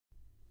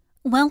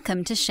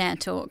Welcome to Share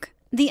Talk,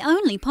 the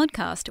only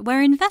podcast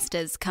where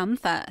investors come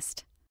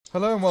first.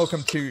 Hello and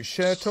welcome to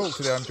Share Talk.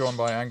 Today I'm joined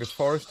by Angus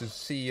Forrest, as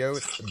CEO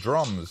at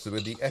Drumz,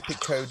 with the epic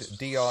code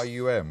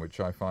DRUM,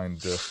 which I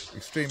find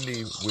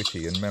extremely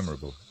witty and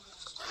memorable.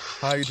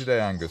 How are you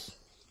today, Angus?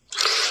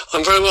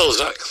 I'm very well,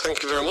 Zach.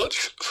 Thank you very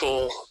much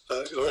for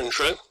your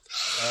intro.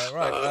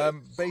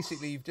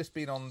 Basically, you've just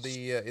been on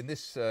the in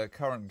this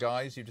current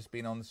guise. You've just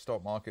been on the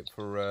stock market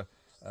for a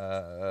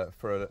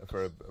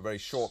very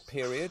short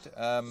period.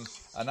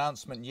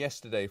 Announcement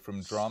yesterday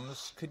from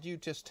Drumz. Could you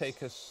just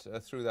take us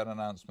through that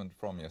announcement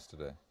from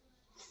yesterday?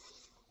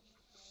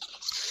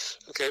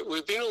 Okay,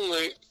 we've been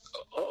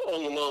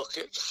on the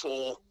market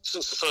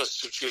since the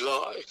 1st of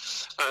July,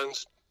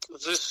 and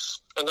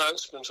this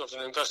announcement of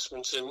an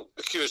investment in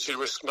Acuity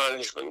Risk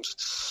Management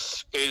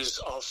is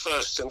our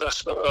first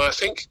investment, and I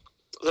think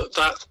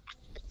that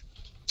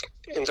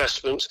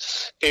investment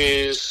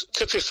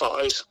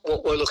typifies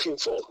what we're looking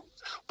for.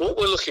 What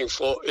we're looking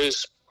for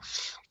is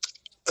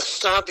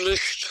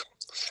established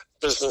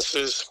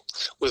businesses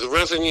with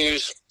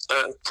revenues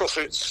and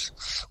profits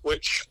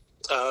which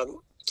are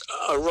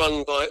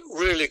run by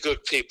really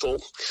good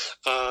people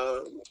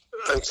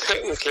and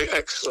technically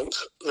excellent.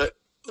 That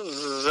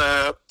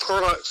their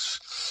products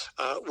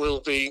will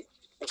be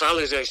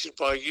validated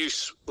by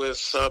use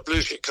with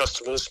blue chip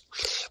customers,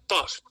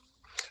 but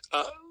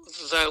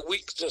their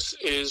weakness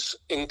is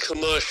in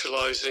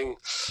commercializing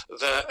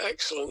their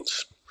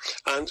excellence.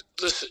 And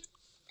this,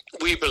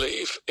 we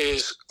believe,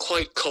 is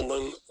quite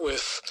common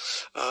with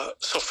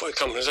software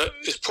companies.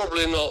 It's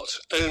probably not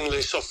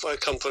only software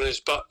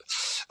companies, but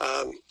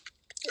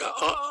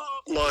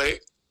my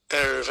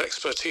area of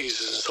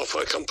expertise is in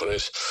software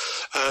companies.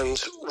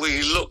 And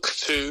we look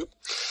to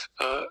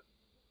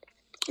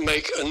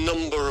make a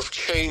number of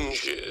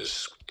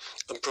changes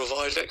and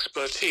provide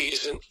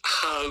expertise in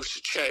how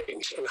to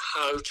change and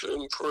how to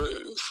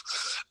improve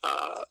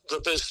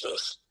the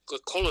business, the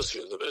quality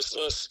of the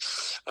business,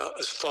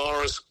 as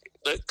far as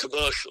the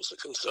commercials are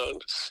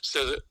concerned,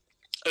 so that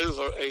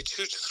over a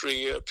 2 to 3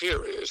 year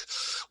period,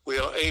 we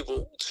are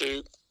able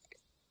to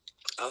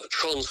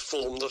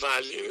transform the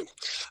value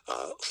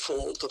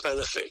for the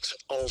benefit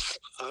of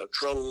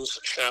Drumz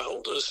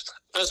shareholders,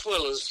 as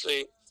well as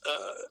the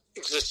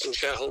existing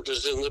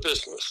shareholders in the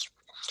business.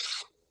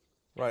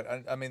 Right,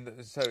 and I mean,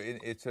 so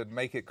to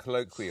make it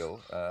colloquial,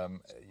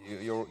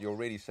 you're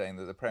really saying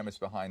that the premise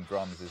behind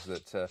Drumz is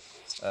that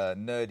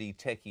nerdy,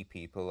 techie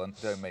people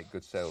don't make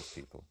good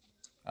salespeople,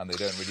 and they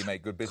don't really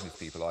make good business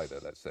people either.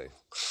 Let's say.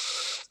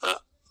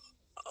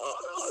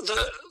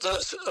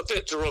 That's a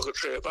bit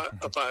derogatory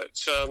about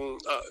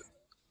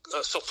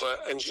software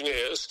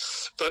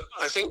engineers, but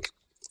I think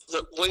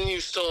that when you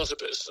start a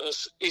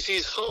business, it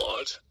is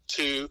hard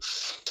to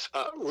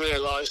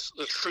realise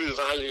the true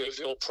value of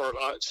your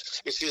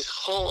product. It is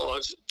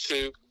hard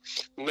to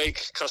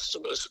make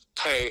customers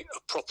pay a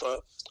proper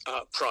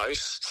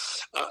price,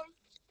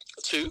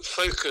 to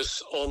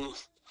focus on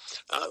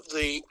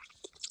the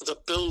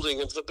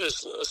building of the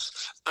business,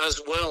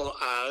 as well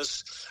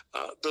as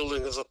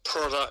building of the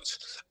product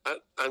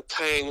and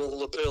paying all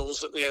the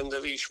bills at the end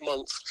of each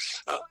month.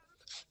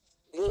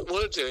 What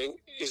we're doing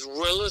is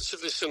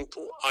relatively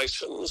simple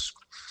items,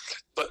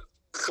 but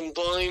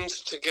combined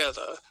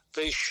together,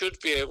 they should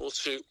be able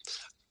to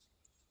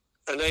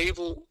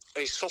enable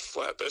a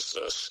software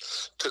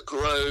business to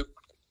grow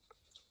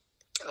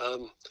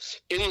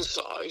in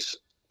size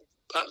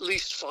at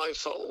least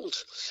fivefold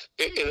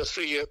in a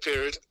 3 year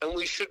period, and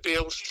we should be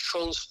able to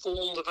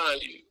transform the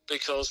value,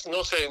 because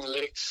not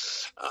only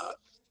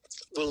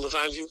will the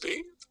value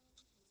be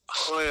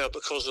higher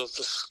because of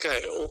the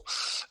scale,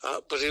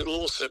 but it'll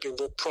also be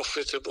more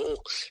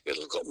profitable.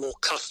 It'll got more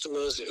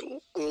customers. It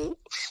will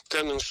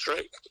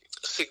demonstrate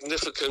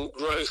significant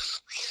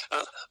growth.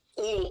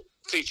 All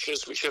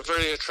features which are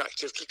very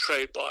attractive to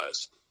trade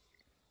buyers.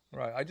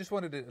 Right. I just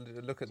wanted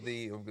to look at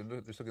the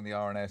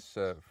RNS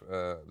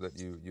that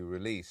you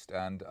released,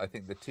 and I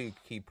think the two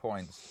key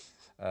points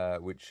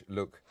which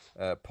look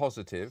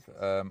positive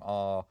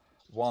are.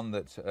 One,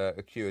 that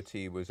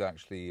Acuity was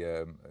actually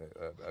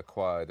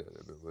acquired,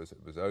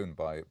 was owned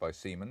by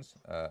Siemens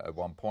at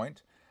one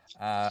point,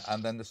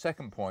 and then the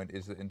second point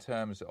is that in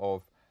terms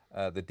of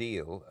the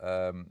deal,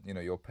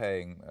 you're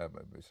paying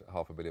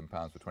 £500 million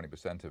for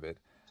 20% of it,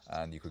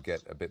 and you could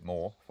get a bit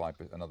more,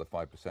 another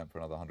 5% for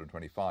another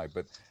 125.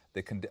 But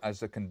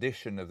as a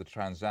condition of the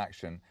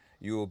transaction,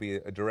 you will be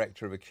a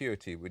director of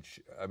Acuity,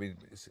 which, I mean,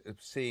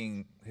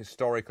 seeing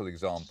historical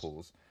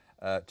examples.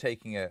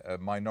 Taking a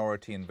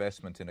minority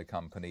investment in a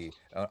company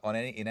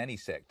in any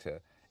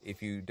sector, if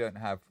you don't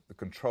have the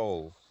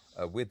control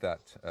with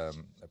that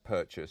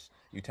purchase,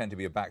 you tend to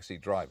be a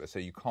backseat driver. So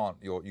you can't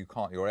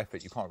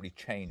really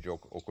change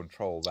or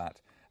control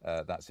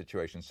that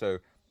situation. So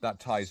that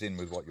ties in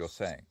with what you're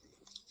saying.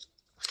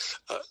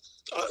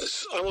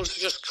 I want to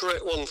just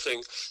correct one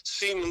thing.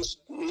 Siemens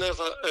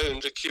never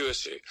owned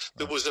Acuity.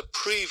 There was a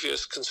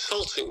previous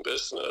consulting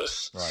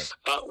business,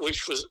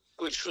 which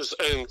was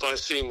owned by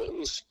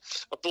Siemens,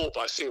 bought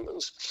by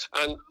Siemens,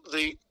 and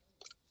the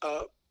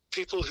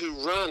people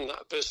who ran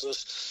that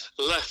business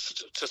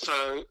left to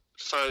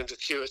found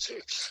Acuity.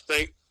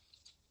 They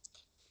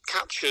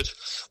captured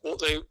what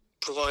they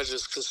provided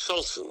as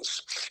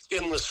consultants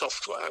in the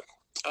software,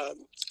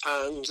 and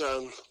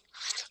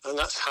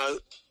that's how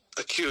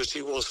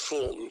Acuity was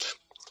formed.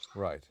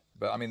 Right.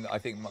 But I mean, I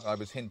think I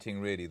was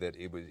hinting really that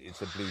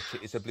it's a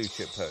blue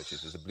chip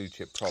purchase, it's a blue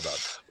chip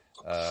product,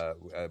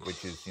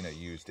 which is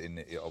used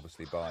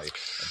obviously by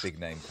big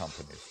name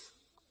companies.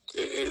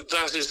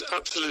 That is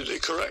absolutely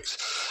correct.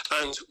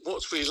 And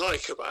what we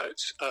like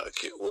about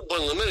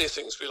one of the many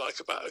things we like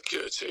about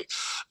Acuity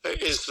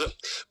is that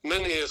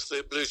many of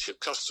the blue chip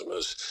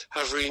customers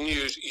have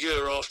renewed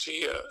year after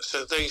year,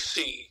 so they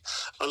see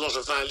a lot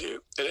of value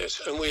in it.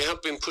 And we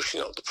have been pushing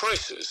up the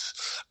prices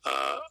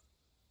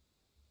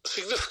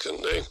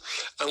significantly,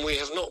 and we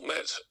have not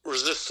met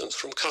resistance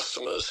from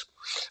customers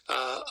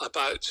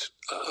about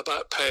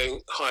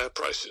paying higher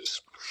prices.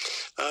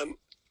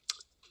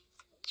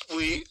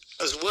 We,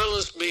 as well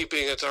as me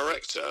being a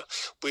director,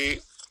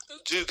 we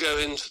do go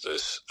into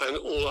this and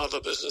all other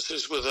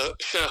businesses with a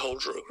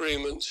shareholder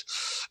agreement,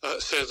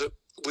 so that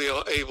we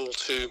are able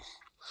to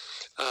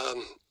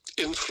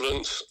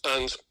influence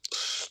and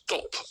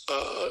stop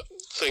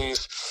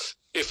things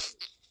if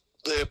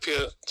they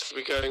appear to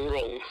be going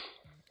wrong.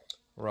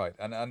 Right,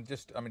 and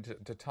just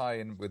to tie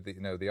in with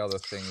the other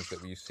things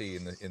that you see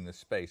in the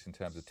space in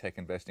terms of tech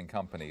investing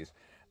companies,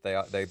 they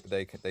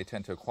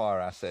tend to acquire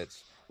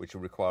assets which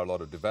will require a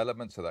lot of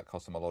development, so that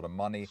costs them a lot of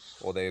money,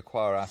 or they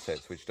acquire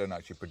assets which don't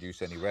actually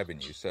produce any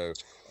revenue, so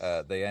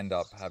they end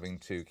up having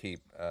to keep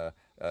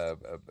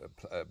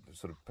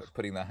sort of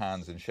putting their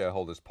hands in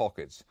shareholders'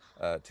 pockets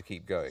to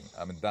keep going.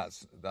 I mean,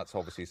 that's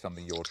obviously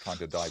something you're trying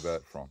to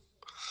divert from.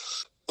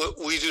 Well,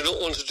 we do not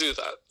want to do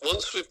that.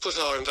 Once we put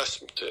our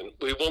investment in,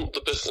 we want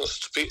the business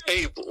to be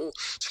able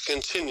to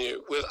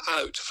continue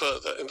without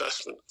further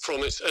investment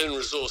from its own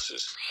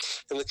resources.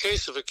 In the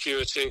case of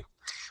Acuity,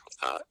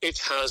 it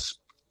has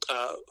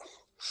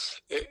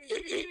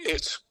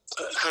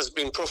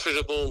been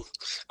profitable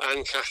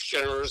and cash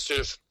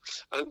generative,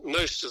 and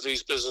most of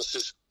these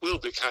businesses will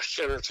be cash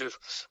generative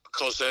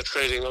because they're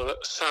trading on a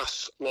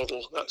SaaS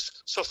model, that's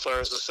software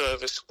as a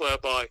service,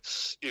 whereby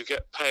you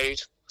get paid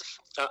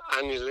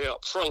annually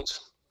up front,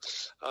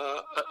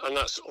 and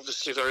that's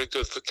obviously very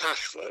good for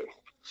cash flow.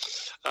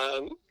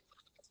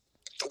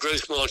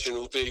 Gross margin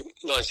will be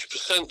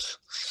 90%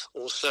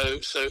 or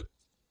so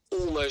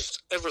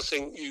almost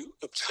everything you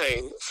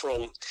obtain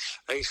from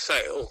a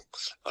sale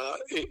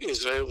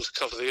is able to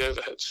cover the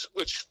overheads,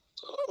 which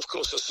of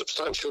course are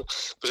substantial,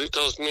 but it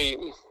does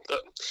mean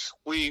that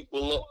we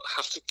will not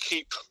have to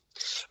keep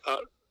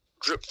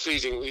drip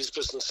feeding these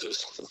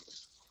businesses.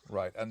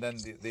 Right, and then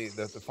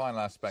the final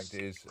aspect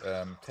is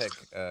tech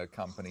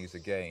companies,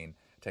 again,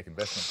 tech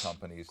investment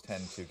companies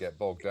tend to get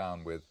bogged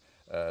down with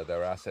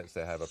their assets.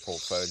 They have a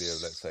portfolio,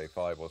 let's say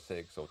 5 or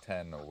 6 or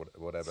 10 or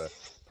whatever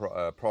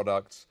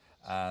products,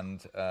 and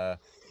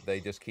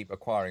they just keep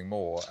acquiring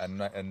more and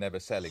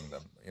never selling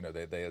them.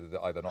 They're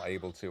either not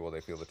able to, or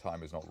they feel the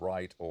time is not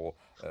right, or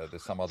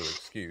there's some other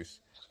excuse.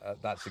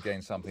 That's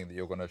again something that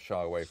you're going to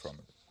shy away from.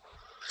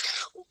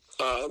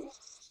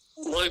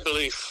 My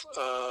belief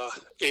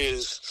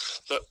is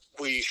that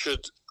we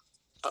should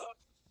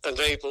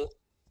enable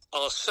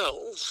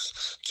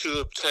ourselves to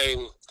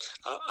obtain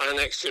an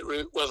exit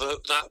route, whether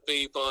that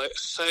be by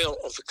sale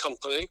of the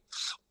company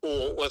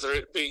or whether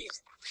it be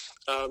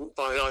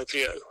by an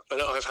IPO.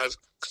 And I've had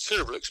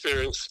considerable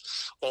experience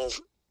of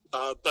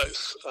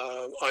both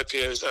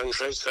IPOs and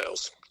trade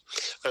sales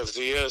over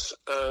the years,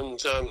 and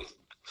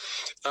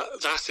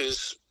that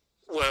is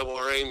where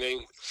we're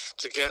aiming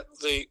to get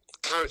the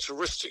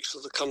characteristics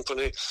of the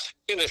company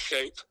in a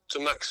shape to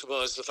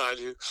maximise the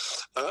value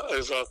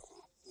over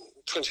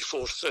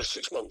 24 to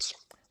 36 months.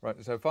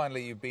 Right, so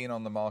finally you've been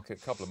on the market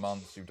a couple of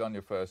months, you've done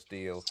your first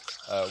deal.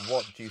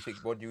 What do you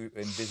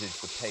envisage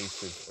the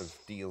pace of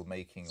deal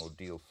making or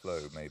deal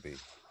flow maybe?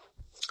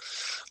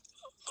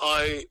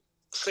 I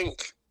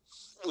think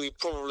we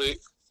probably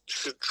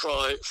should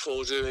try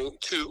for doing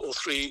 2 or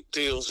 3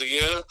 deals a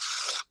year.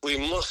 We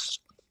must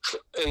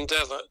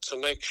endeavour to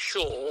make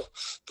sure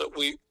that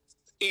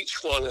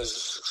each one is a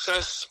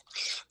success,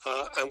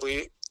 and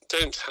we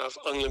don't have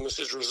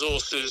unlimited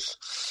resources,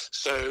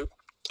 so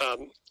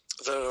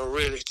there are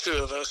really 2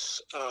 of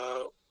us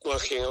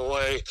working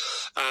away,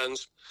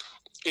 and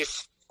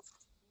if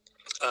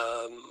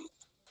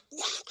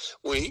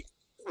we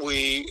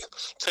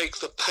take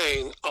the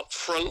pain up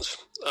front,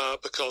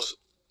 because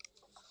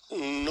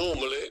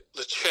normally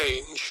the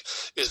change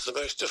is the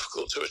most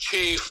difficult to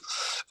achieve,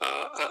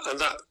 and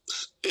that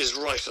is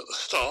right at the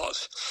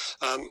start.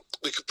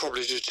 We could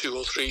probably do 2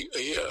 or 3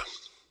 a year.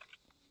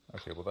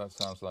 Okay, well that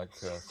sounds like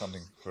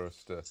something for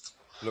us to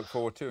look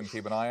forward to and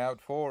keep an eye out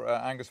for.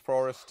 Angus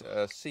Forrest,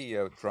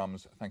 CEO at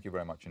Drumz, thank you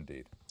very much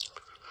indeed.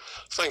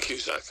 Thank you,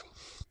 Zach.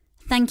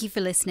 Thank you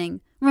for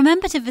listening.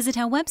 Remember to visit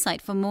our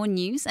website for more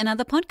news and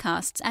other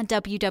podcasts at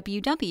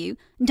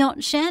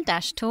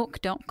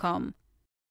www.share-talk.com.